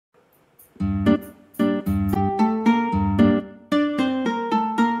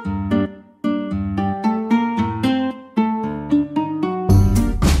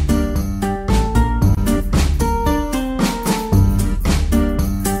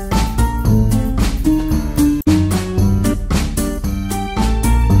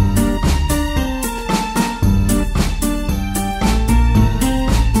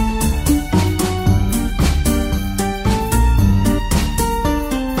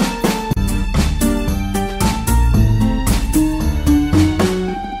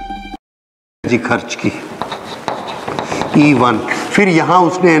Energy खर्च की E1, फिर यहाँ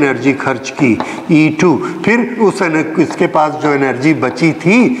उसने एनर्जी खर्च की E2, फिर इसके पास जो एनर्जी बची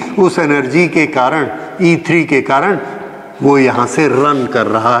थी उस एनर्जी के कारण E3 के कारण वो यहाँ से रन कर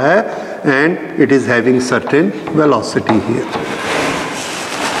रहा है and it is having certain velocity here.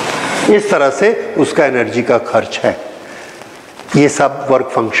 इस तरह से उसका एनर्जी का खर्च है। ये सब वर्क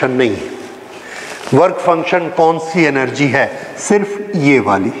फंक्शन नहीं है। वर्क फंक्शन कौन सी एनर्जी है? सिर्फ ये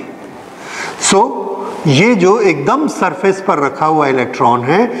वाली। ये जो एकदम सरफेस पर रखा हुआ इलेक्ट्रॉन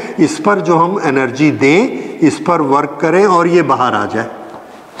है, इस पर जो हम एनर्जी दें, इस पर वर्क करें और ये बाहर आ जाए।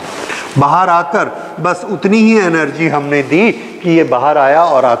 बाहर आकर बस उतनी ही एनर्जी हमने दी कि ये बाहर आया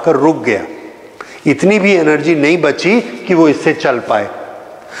और आकर रुक गया। इतनी भी एनर्जी नहीं बची कि वो इससे चल पाए।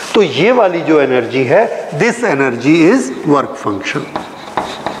 तो ये वाली जो एनर्जी है, this energy is work function.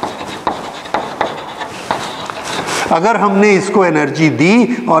 अगर हमने इसको एनर्जी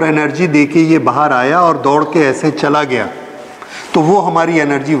दी और एनर्जी देके ये बाहर आया और दौड़ के ऐसे चला गया, तो वो हमारी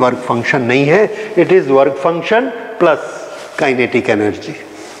एनर्जी वर्क फंक्शन नहीं है। It is work function plus kinetic energy.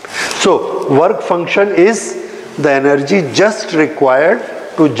 So work function is the energy just required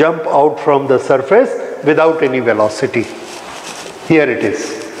to jump out from the surface without any velocity. Here it is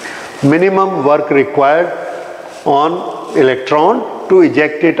minimum work required on electron to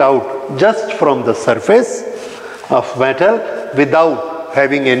eject it out just from the surface of metal without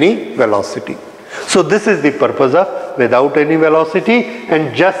having any velocity. So this is the purpose of without any velocity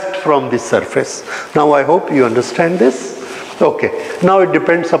and just from the surface. Now I hope you understand this. Okay, now it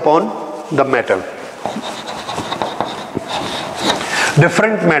depends upon the metal.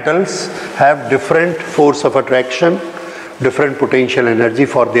 Different metals have different force of attraction, different potential energy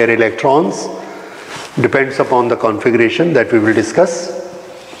for their electrons, depends upon the configuration that we will discuss,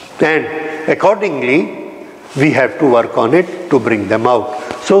 and accordingly we have to work on it to bring them out.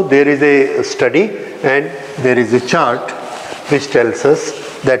 So there is a study and there is a chart which tells us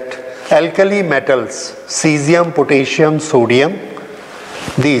that alkali metals, cesium, potassium, sodium,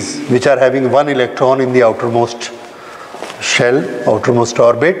 these which are having one electron in the outermost shell, outermost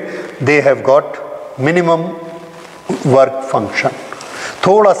orbit, they have got minimum work function.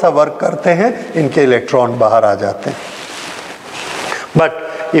 थोड़ा सा work करते हैं, इनके electron बाहर आ जाते हैं।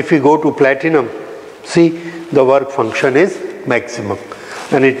 But if you go to platinum, see the work function is maximum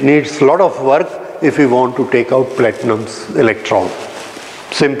and it needs lot of work if you want to take out प्लैटिनम्स electron.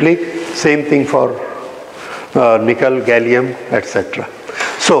 Simply same thing for निकल, gallium etcetera.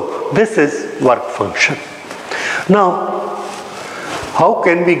 So this is work function. Now how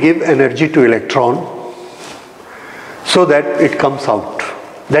can we give energy two electron so that it comes out?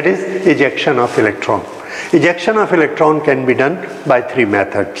 That is ejection of electron. Ejection of electron can be done by three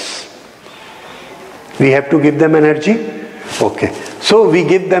methods. We have to give them energy. Okay, so we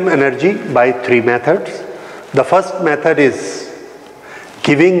give them energy by three methods. The first method is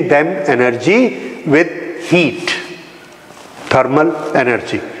giving them energy with heat, thermal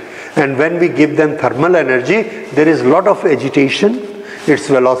energy. And when we give them thermal energy, there is lot of agitation, its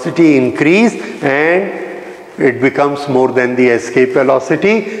velocity increase and it becomes more than the escape velocity.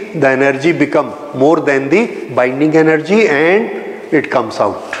 The energy becomes more than the binding energy and it comes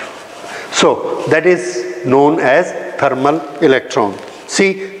out. So that is known as thermal electron. See,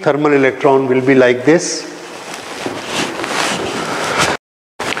 thermal electron will be like this.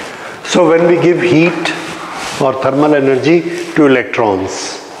 So when we give heat or thermal energy to electrons,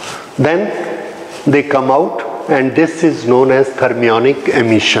 then they come out and this is known as thermionic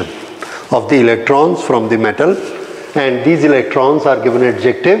emission of the electrons from the metal, and these electrons are given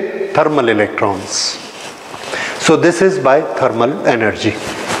adjective thermal electrons. So this is by thermal energy.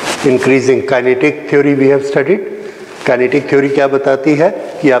 Increasing kinetic theory we have studied. Kinetic theory क्या बताती है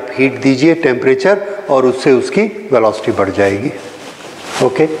कि आप heat दीजिए temperature और उससे उसकी velocity बढ़ जाएगी।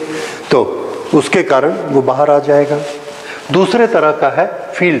 ओके, तो उसके कारण वो बाहर आ जाएगा। दूसरे तरह का है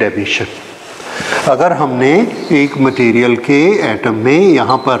फील्ड एमिशन। अगर हमने एक मटेरियल के एटम में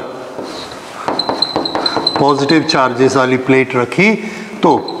यहाँ पर पॉजिटिव चार्जेस वाली प्लेट रखी,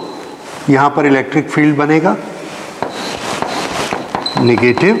 तो यहाँ पर इलेक्ट्रिक फील्ड बनेगा,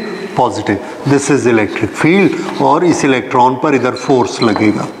 negative positive, this is electric field, और इस इलेक्ट्रॉन पर इधर फोर्स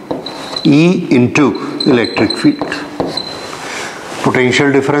लगेगा E into electric field.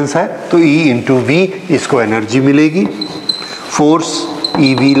 Potential difference है तो E इंटू V, इसको एनर्जी मिलेगी, फोर्स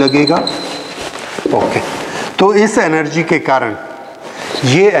EV लगेगा। ओके, तो इस एनर्जी के कारण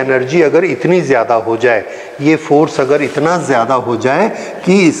ये एनर्जी अगर इतनी ज़्यादा हो जाए, ये फोर्स अगर इतना ज़्यादा हो जाए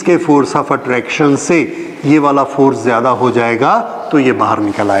कि इसके फोर्स ऑफ अट्रैक्शन से ये वाला फोर्स ज़्यादा हो जाएगा, तो ये बाहर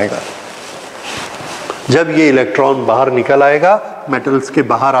निकल आएगा। जब ये इलेक्ट्रॉन बाहर निकल आएगा, मेटल्स के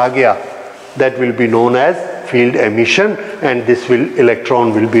बाहर आ गया, that will be known as field emission, and this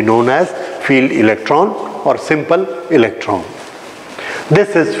electron will be known as field electron or simple electron.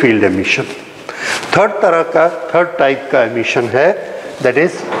 This is field emission. Third type का emission है, that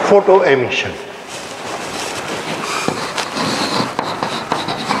is photo emission.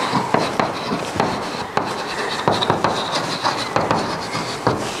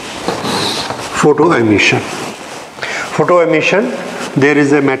 Photo emission. Photo emission, there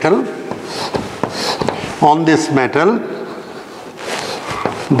is a metal. On this metal,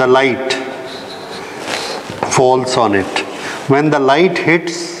 the light falls on it. When the light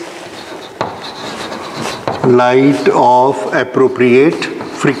hits light of appropriate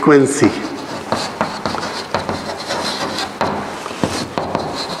frequency,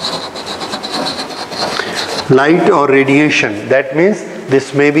 light or radiation, that means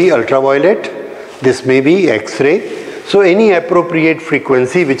this may be ultraviolet, this may be X-ray, so any appropriate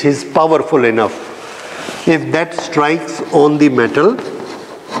frequency which is powerful enough, if that strikes on the metal,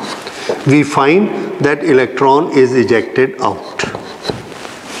 we find that electron is ejected out.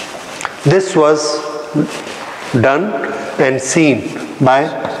 This was done and seen by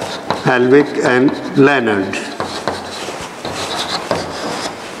Helvig and Leonard.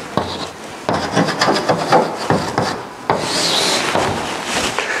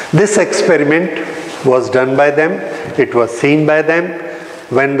 This experiment was done by them, it was seen by them.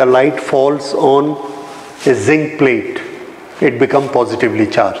 When the light falls on a zinc plate, it becomes positively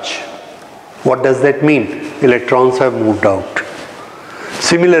charged. What does that mean? Electrons have moved out.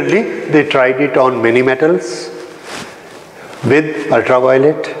 Similarly, they tried it on many metals with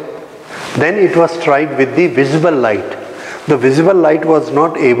ultraviolet. Then it was tried with the visible light. The visible light was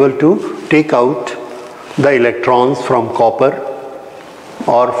not able to take out the electrons from copper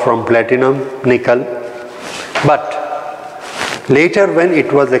or from platinum, nickel. But later when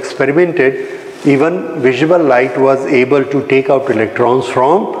it was experimented, even visible light was able to take out electrons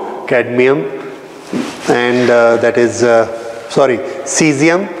from cadmium and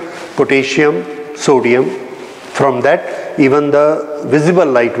cesium, potassium, sodium. From that, even the visible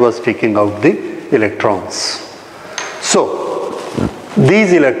light was taking out the electrons. So,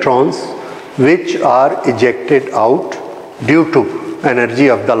 these electrons which are ejected out due to energy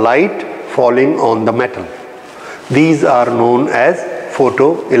of the light falling on the metal, these are known as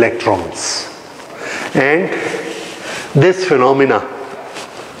photoelectrons. And this phenomena,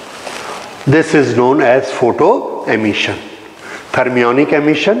 this is known as photo emission. Thermionic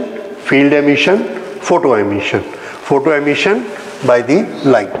emission, field emission, photo emission. Photo emission by the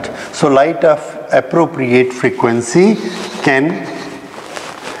light. So light of appropriate frequency can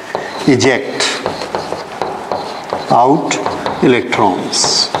eject out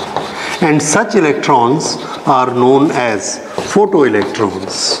electrons, and such electrons are known as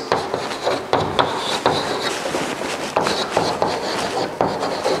photoelectrons.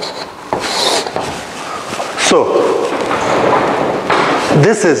 So,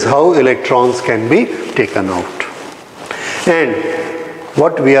 this is how electrons can be taken out. And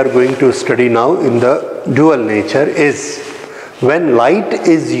what we are going to study now in the dual nature is when light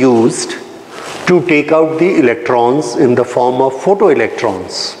is used to take out the electrons in the form of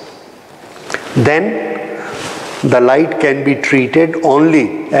photoelectrons, then the light can be treated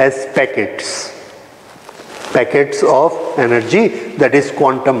only as packets of energy, that is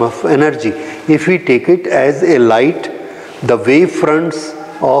quantum of energy. If we take it as a light, the wave fronts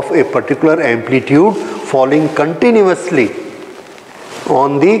of a particular amplitude falling continuously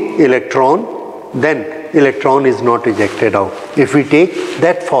on the electron, then electron is not ejected out. If we take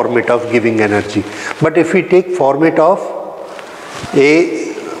that format of giving energy. But if we take format of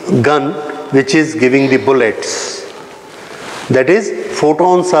a gun which is giving the bullets, that is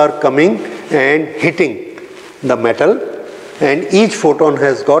photons are coming and hitting the metal, and each photon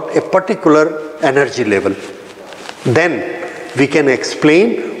has got a particular energy level, then we can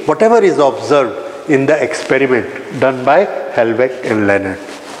explain whatever is observed in the experiment done by Helvig and Leonard.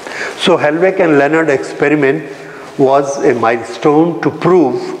 So Helvig and Leonard experiment was a milestone to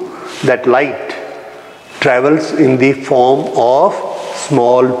prove that light travels in the form of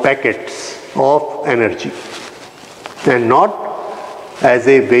small packets of energy and not as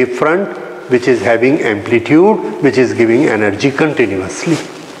a wavefront which is having amplitude, which is giving energy continuously.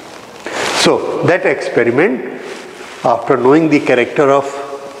 So that experiment, after knowing the character of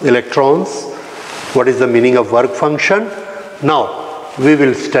electrons, what is the meaning of work function, now we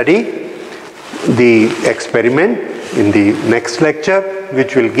will study the experiment in the next lecture,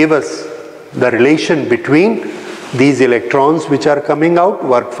 which will give us the relation between these electrons which are coming out,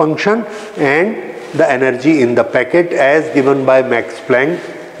 work function, and the energy in the packet as given by Max Planck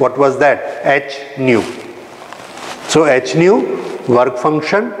What was that? H nu. So H nu, work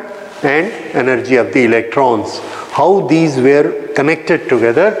function and energy of the electrons. How these were connected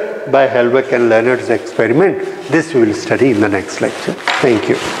together by Helbig and Leonard's experiment, this we will study in the next lecture. Thank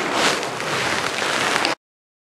you.